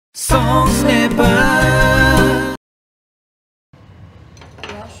Songs Nepal.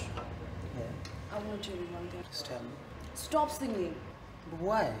 Yash, Yeah, I want to tell you one thing. just tell me. Stop singing. But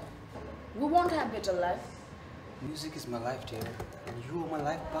why? We won't have better life. Music is my life, dear. And you are my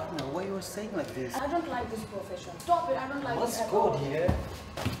life partner. Why you are saying like this? I don't like this profession. Stop it. I don't like Let's this at go, all. dear.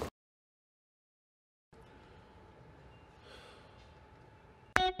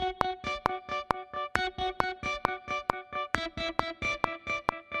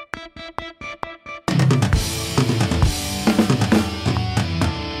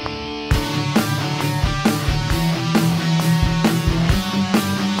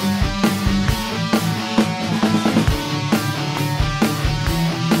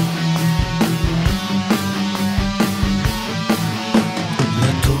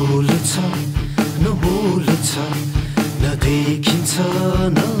 नदेखिन्छ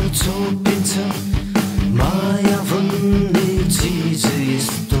नछोपिन्छ माया भन्ने चिज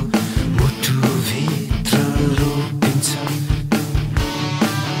यस्तो मुटुभित्र रोपिन्छ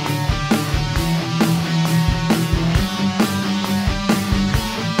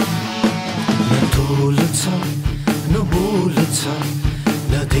नडोल्छ नबोल्छ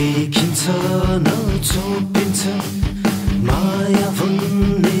नदेखिन्छ नछोपिन्छ माया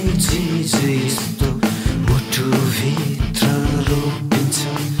भन्ने चिज यस्तो मुटुभित्र रोपिन्छ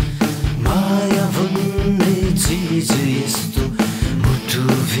माया भन्ने चिज यस्तो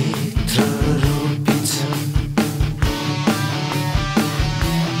मुटुभित्र रोपिन्छ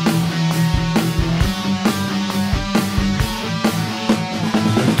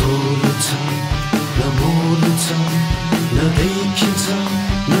नडोल्छ नबोल्छ नदेखिन्छ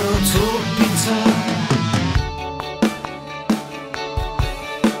नछोपिन्छ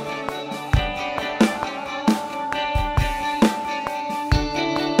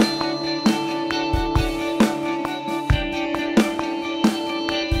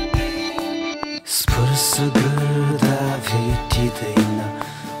स्पर्श गर्दा भेटिँदैन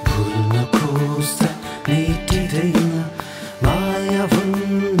भुल्न खोज्दा मेटिँदैन माया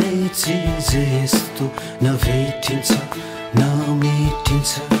भन्ने चिज यस्तो नभेटिन्छ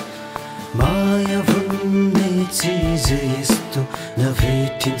नमेटिन्छ माया भन्ने चिज यस्तो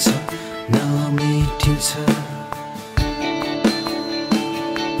नभेटिन्छ नमेटिन्छ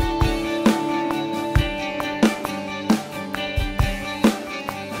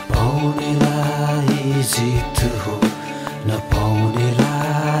पाउनेलाई जित हो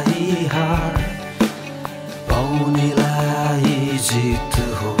नपाउनेलाई हार पाउनेलाई जित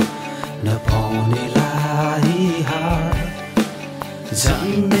हो नपाउनेलाई हार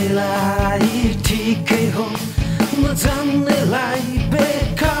जान्नेलाई ठिकै हो नजान्नेलाई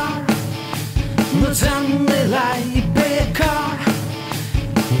बेकार नजान्नेलाई बेकार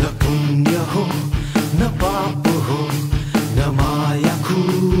न पुण्य हो न पाप हो न माया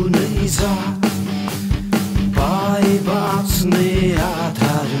कुनै जात पाए बाँच्ने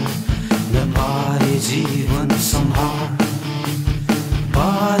आधार नपाए जीवन सम्हार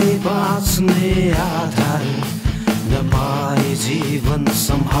पाए बाँच्ने आधार नपाए जीवन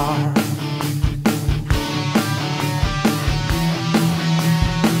सम्हार